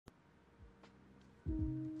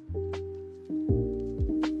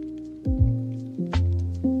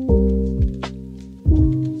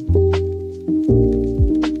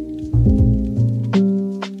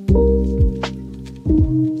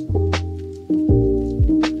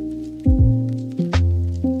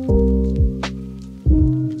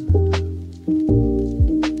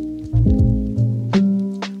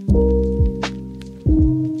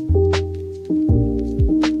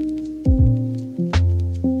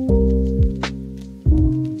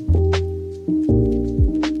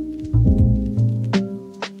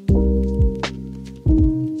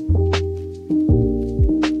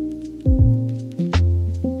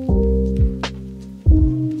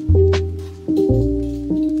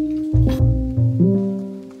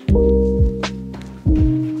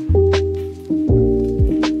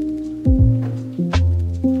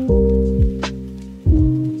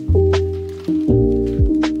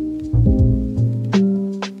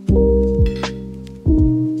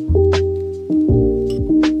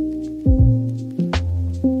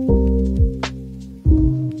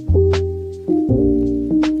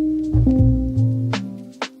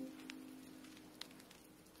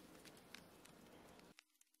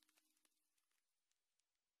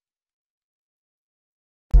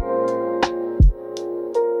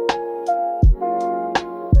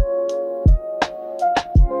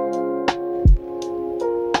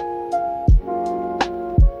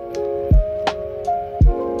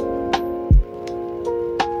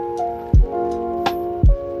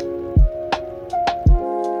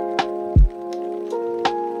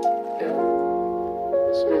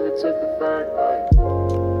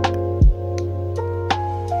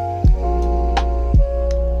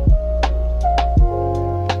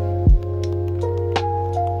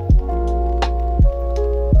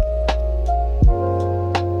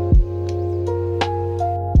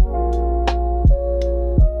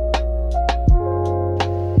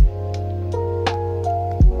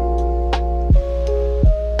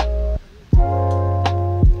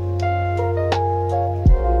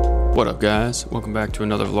What up guys, welcome back to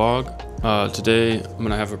another vlog. Today I'm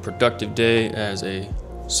gonna have a productive day as a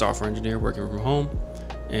software engineer working from home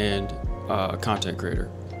and a content creator.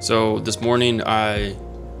 So this morning I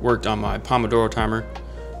worked on my Pomodoro timer.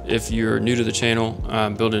 If you're new to the channel,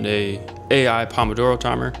 I'm building a AI Pomodoro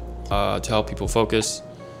timer to help people focus.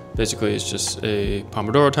 Basically it's just a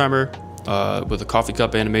Pomodoro timer with a coffee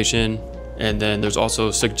cup animation, and then there's also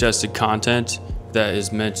suggested content that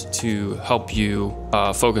is meant to help you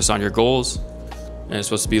focus on your goals, and it's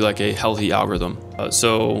supposed to be like a healthy algorithm.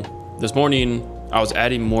 So this morning I was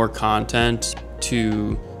adding more content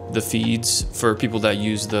to the feeds for people that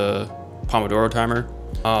use the Pomodoro timer,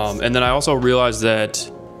 and then I also realized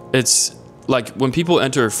that it's like when people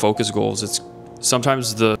enter focus goals, it's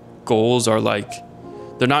sometimes the goals are like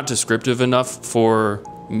they're not descriptive enough for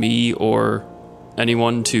me or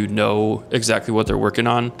anyone to know exactly what they're working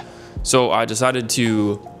on. So I decided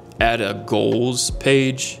to add a goals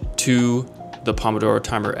page to the Pomodoro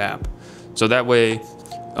timer app. So that way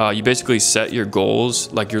you basically set your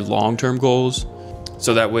goals, like your long-term goals.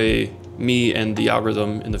 So that way me and the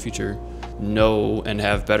algorithm in the future know and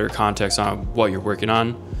have better context on what you're working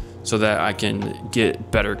on, so that I can get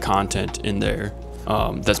better content in there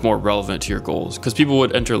that's more relevant to your goals. Because people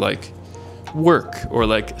would enter like work or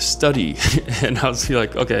like study and I was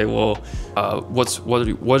like, okay, well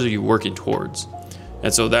what are you working towards?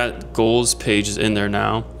 And so that goals page is in there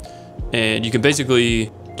now, and you can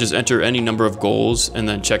basically just enter any number of goals and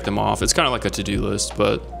then check them off. It's kind of like a to-do list,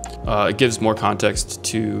 but it gives more context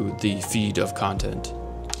to the feed of content.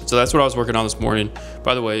 So that's what I was working on this morning.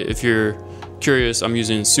 By the way, if you're curious, I'm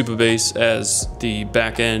using Supabase as the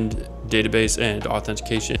backend database and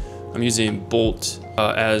authentication. I'm using Bolt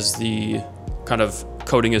as the kind of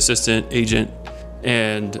coding assistant agent,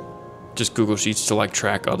 and just Google Sheets to like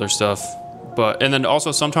track other stuff. And then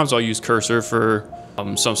also sometimes I'll use Cursor for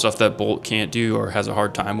some stuff that Bolt can't do or has a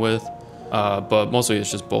hard time with. But mostly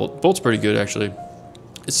it's just Bolt. Bolt's pretty good actually.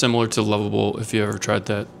 It's similar to Lovable if you ever tried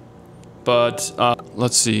that. But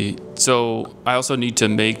let's see. So I also need to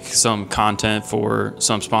make some content for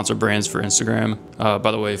some sponsored brands for Instagram.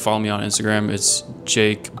 By the way, follow me on Instagram. It's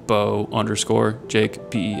JakeBeau_, Jake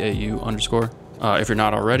BEAU_. If you're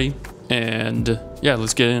not already. And yeah,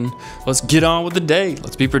 let's get on with the day.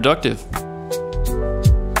 Let's be productive.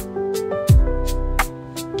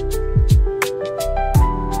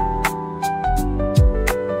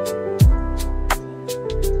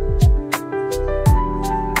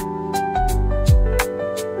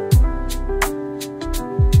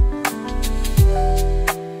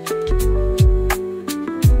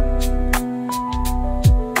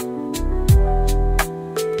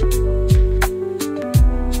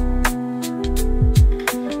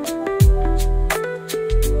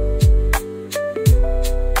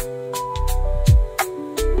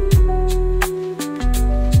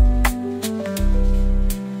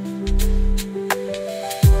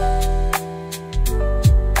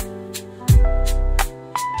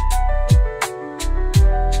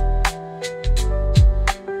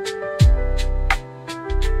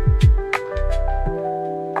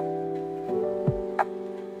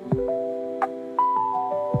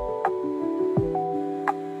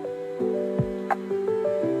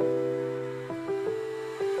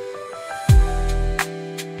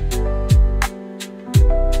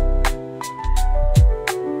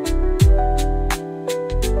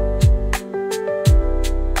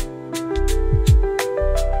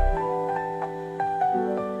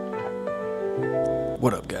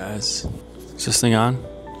 Is this thing on?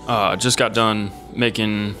 Just got done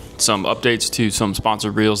making some updates to some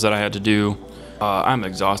sponsored reels that I had to do. I'm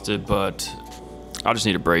exhausted, but I just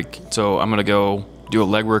need a break. So I'm gonna go do a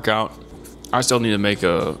leg workout. I still need to make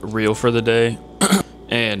a reel for the day.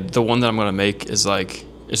 And the one that I'm gonna make is like,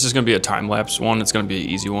 it's just gonna be a time lapse one. It's gonna be an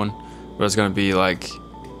easy one, but it's gonna be like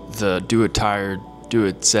the do it tired, do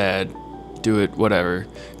it sad, do it whatever.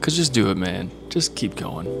 Cause just do it, man. Just keep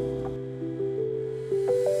going.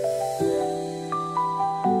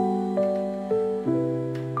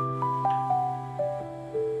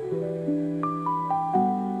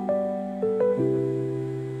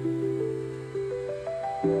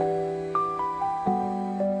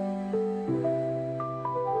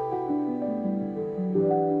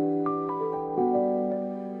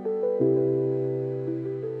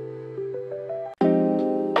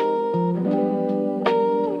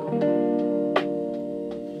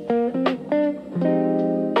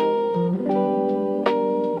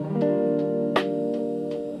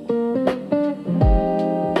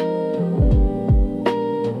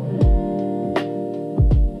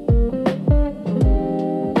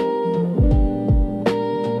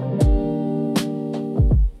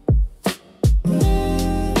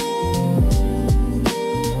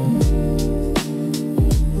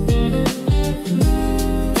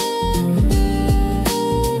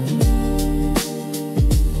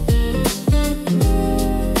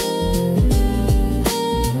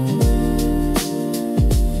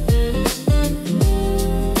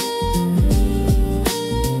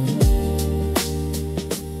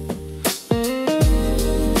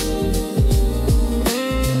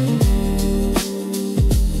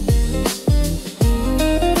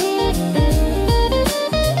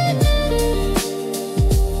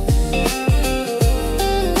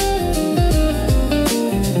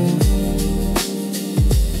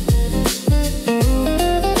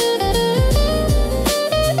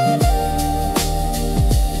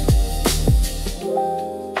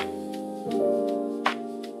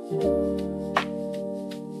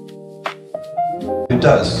 It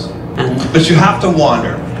does. But you have to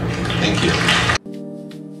wander. Thank you.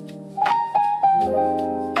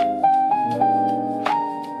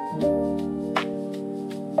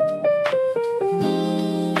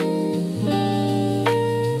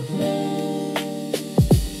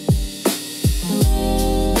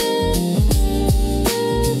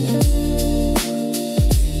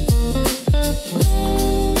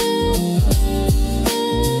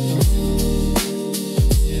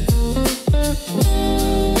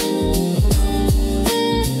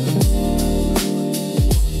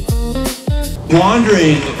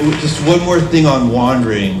 Wandering, just one more thing on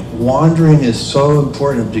wandering. Wandering is so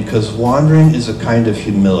important because wandering is a kind of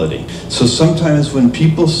humility. So sometimes when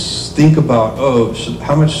people think about, oh,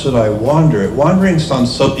 how much should I wander? Wandering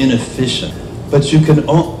sounds so inefficient. But you can,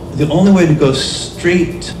 the only way to go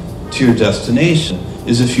straight to your destination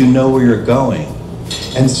is if you know where you're going.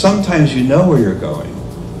 And sometimes you know where you're going,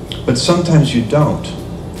 but sometimes you don't.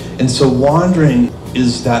 And so wandering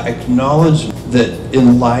is that acknowledgement that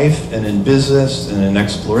in life and in business and in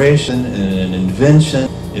exploration and in invention,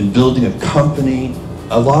 in building a company,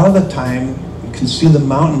 a lot of the time you can see the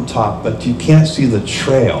mountaintop, but you can't see the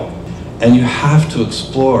trail. And you have to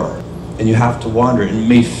explore and you have to wander. It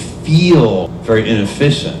may feel very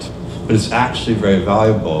inefficient, but it's actually very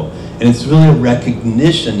valuable. And it's really a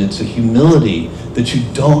recognition, it's a humility that you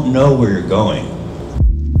don't know where you're going.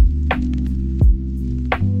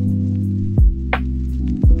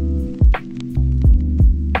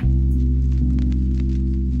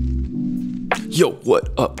 Yo, what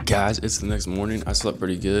up, guys? It's the next morning. I slept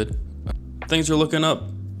pretty good. Things are looking up.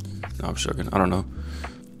 No, I'm joking. I don't know.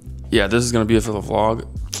 Yeah, this is gonna be it for the vlog.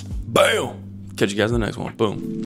 Bam! Catch you guys in the next one. Boom.